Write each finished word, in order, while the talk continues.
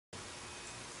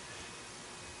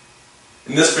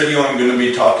In this video I'm going to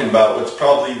be talking about what's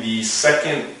probably the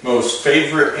second most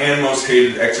favorite and most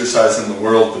hated exercise in the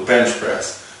world, the bench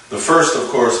press. The first, of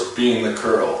course, being the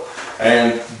curl.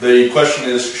 And the question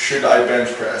is, should I bench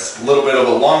press? A little bit of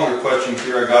a longer question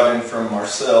here I got in from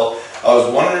Marcel. I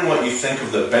was wondering what you think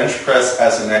of the bench press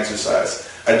as an exercise.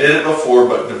 I did it before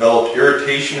but developed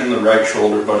irritation in the right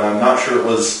shoulder, but I'm not sure it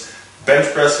was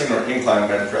bench pressing or incline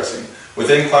bench pressing. With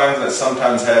inclines I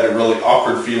sometimes had a really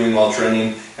awkward feeling while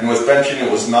training, and with benching it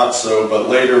was not so, but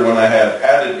later when I had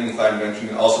added incline benching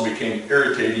it also became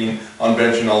irritating on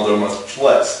benching, although much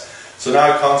less. So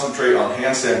now I concentrate on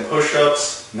handstand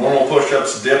push-ups, normal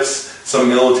push-ups, dips, some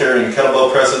military and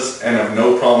kettlebell presses, and have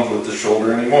no problems with the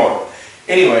shoulder anymore.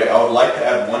 Anyway, I would like to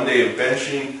add 1 day of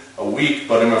benching a week,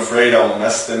 but I'm afraid I will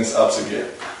mess things up again.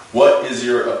 What is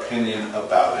your opinion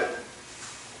about it?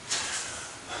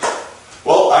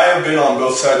 Well, I have been on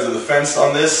both sides of the fence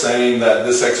on this, saying that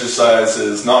this exercise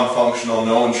is non-functional,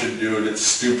 no one should do it, it's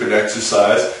stupid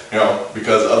exercise,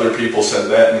 because other people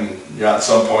said that, and at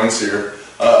some points you're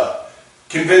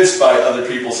convinced by other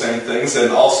people saying things,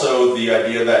 and also the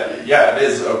idea that, it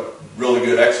is a really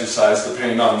good exercise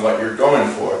depending on what you're going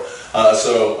for.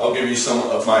 So I'll give you some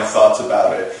of my thoughts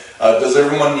about it. Does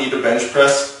everyone need a bench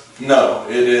press? No,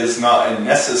 it is not a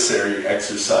necessary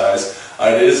exercise.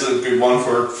 It is a good one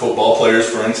for football players,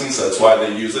 for instance. That's why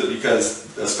they use it,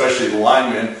 because especially the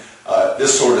linemen,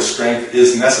 this sort of strength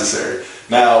is necessary.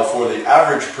 Now, for the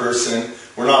average person,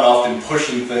 we're not often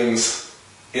pushing things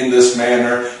in this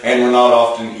manner, and we're not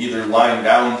often either lying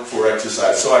down for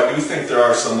exercise. So I do think there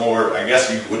are some more, I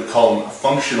guess you would call them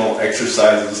functional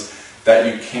exercises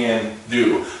that you can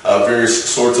do. Various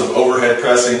sorts of overhead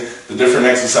pressing, the different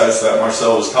exercises that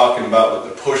Marcel was talking about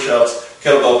with the push-ups,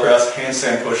 kettlebell press,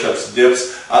 handstand push-ups,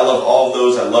 dips. I love all of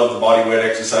those. I love the body weight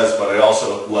exercise, but I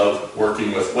also love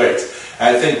working with weights.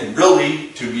 And I think really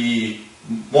to be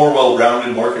more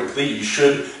well-rounded, more complete, you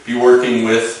should be working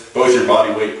with both your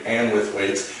body weight and with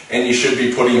weights. And you should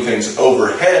be putting things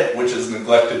overhead, which is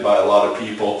neglected by a lot of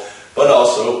people, but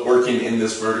also working in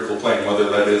this vertical plane, whether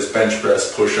that is bench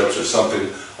press, push-ups, or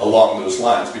something along those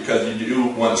lines, because you do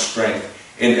want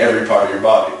strength in every part of your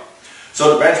body.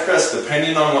 So the bench press,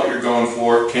 depending on what you're going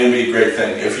for, can be a great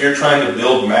thing. If you're trying to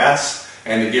build mass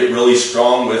and to get really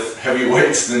strong with heavy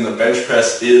weights, then the bench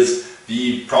press is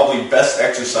the probably best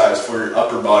exercise for your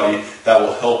upper body that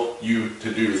will help you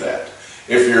to do that.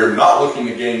 If you're not looking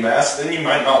to gain mass, then you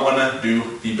might not want to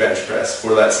do the bench press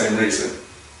for that same reason.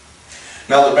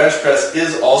 Now, the bench press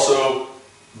is also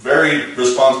very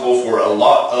responsible for a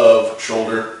lot of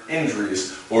shoulder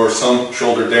injuries or some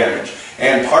shoulder damage.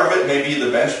 And part of it may be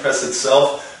the bench press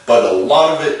itself, but a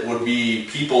lot of it would be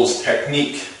people's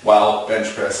technique while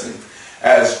bench pressing.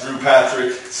 As Drew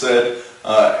Patrick said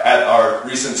at our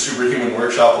recent Superhuman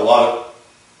workshop, a lot of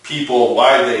people,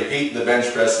 why they hate the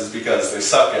bench press is because they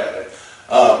suck at it.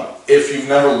 If you've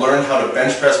never learned how to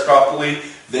bench press properly,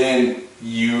 then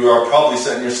you are probably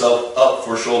setting yourself up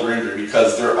for shoulder injury,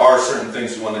 because there are certain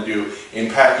things you want to do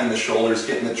in packing the shoulders,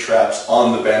 getting the traps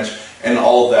on the bench, and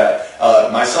all of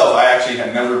that. Myself, I actually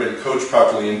had never been coached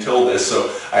properly until this, so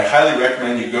I highly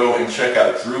recommend you go and check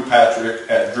out Drew Patrick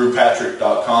at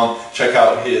drewpatrick.com. Check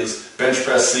out his bench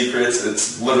press secrets.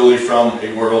 It's literally from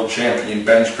a world champion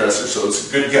bench presser, so it's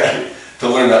a good guy to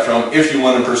learn that from if you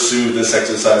want to pursue this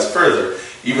exercise further.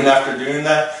 Even after doing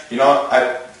that,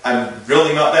 I'm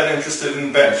really not that interested in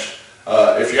the bench.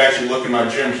 If you actually look in my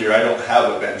gym here, I don't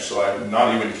have a bench, so I'm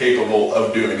not even capable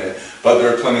of doing it. But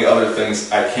there are plenty of other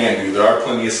things I can do. There are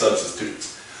plenty of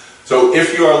substitutes. So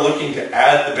if you are looking to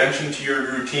add the benching to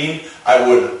your routine, I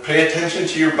would pay attention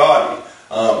to your body.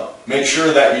 Make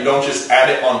sure that you don't just add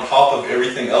it on top of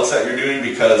everything else that you're doing,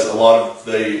 because a lot of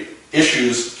the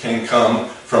issues can come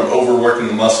from overworking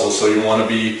the muscles. So you want to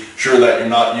be sure that you're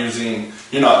not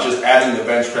just adding the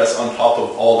bench press on top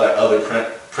of all that other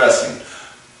pressing.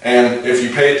 And if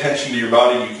you pay attention to your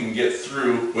body, you can get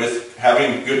through with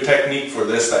having good technique for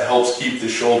this that helps keep the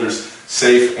shoulders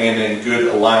safe and in good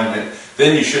alignment.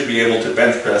 Then you should be able to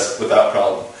bench press without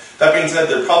problem. That being said,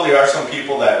 there probably are some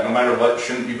people that no matter what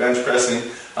shouldn't be bench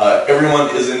pressing. Everyone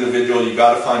is individual. You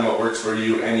got to find what works for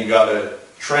you, and you got to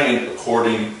train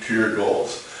according to your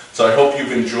goals. So I hope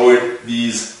you've enjoyed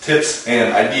these tips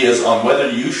and ideas on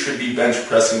whether you should be bench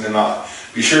pressing or not.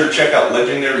 Be sure to check out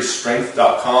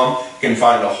legendarystrength.com. You can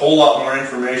find a whole lot more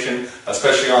information,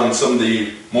 especially on some of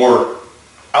the more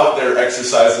out there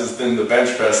exercises than the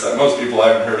bench press that most people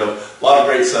haven't heard of. A lot of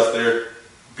great stuff there.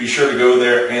 Be sure to go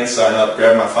there and sign up,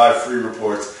 grab my 5 free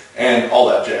reports, and all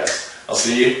that jazz. I'll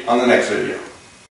see you on the next video.